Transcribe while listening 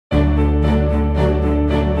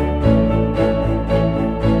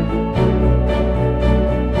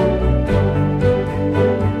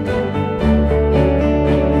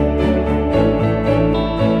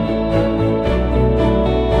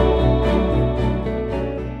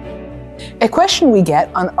A question we get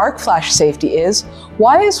on arc flash safety is,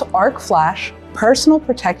 why is arc flash personal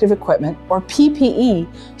protective equipment, or PPE,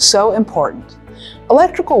 so important?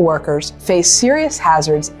 Electrical workers face serious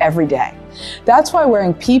hazards every day. That's why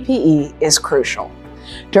wearing PPE is crucial.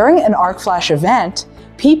 During an arc flash event,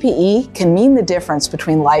 PPE can mean the difference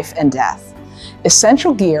between life and death.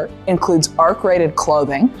 Essential gear includes arc-rated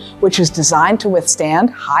clothing, which is designed to withstand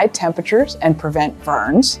high temperatures and prevent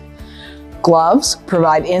burns. Gloves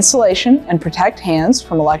provide insulation and protect hands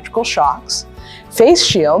from electrical shocks. Face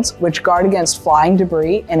shields, which guard against flying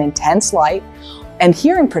debris and intense light. And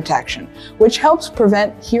hearing protection, which helps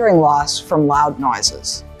prevent hearing loss from loud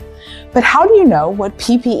noises. But how do you know what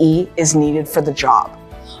PPE is needed for the job?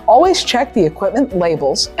 Always check the equipment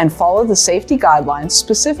labels and follow the safety guidelines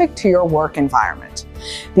specific to your work environment.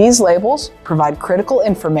 These labels provide critical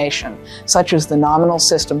information, such as the nominal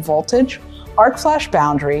system voltage, arc flash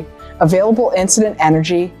boundary, available incident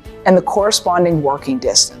energy, and the corresponding working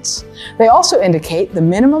distance. They also indicate the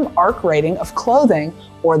minimum arc rating of clothing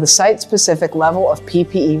or the site-specific level of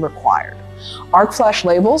PPE required. Arc flash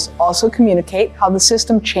labels also communicate how the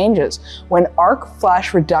system changes when arc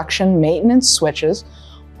flash reduction maintenance switches,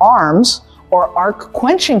 ARMS, or arc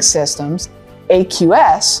quenching systems,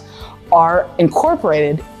 AQS, are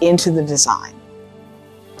incorporated into the design.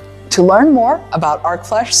 To learn more about arc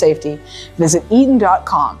flash safety, visit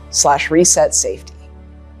eaton.com/resetsafety.